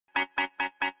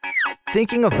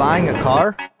Thinking of buying a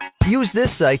car? Use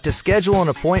this site to schedule an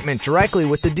appointment directly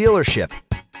with the dealership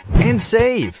and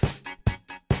save.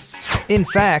 In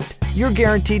fact, you're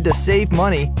guaranteed to save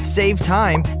money, save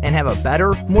time, and have a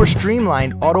better, more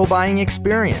streamlined auto buying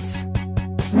experience.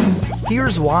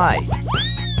 Here's why.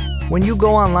 When you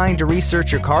go online to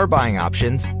research your car buying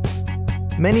options,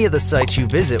 many of the sites you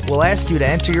visit will ask you to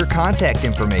enter your contact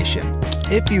information.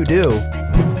 If you do,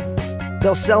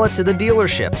 they'll sell it to the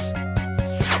dealerships.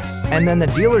 And then the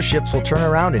dealerships will turn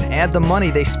around and add the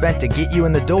money they spent to get you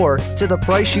in the door to the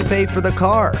price you paid for the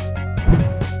car.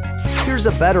 Here's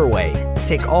a better way.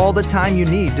 Take all the time you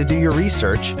need to do your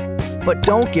research, but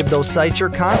don't give those sites your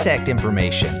contact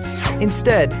information.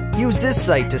 Instead, use this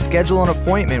site to schedule an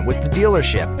appointment with the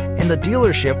dealership, and the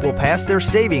dealership will pass their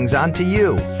savings on to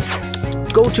you.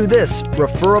 Go to this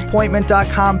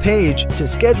referappointment.com page to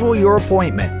schedule your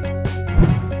appointment.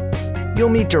 You'll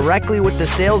meet directly with the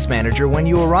sales manager when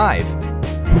you arrive,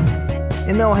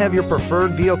 and they'll have your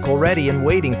preferred vehicle ready and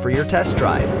waiting for your test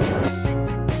drive.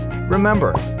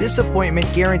 Remember, this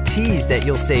appointment guarantees that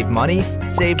you'll save money,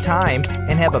 save time,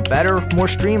 and have a better, more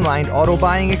streamlined auto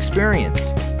buying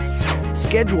experience.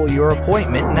 Schedule your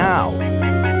appointment now.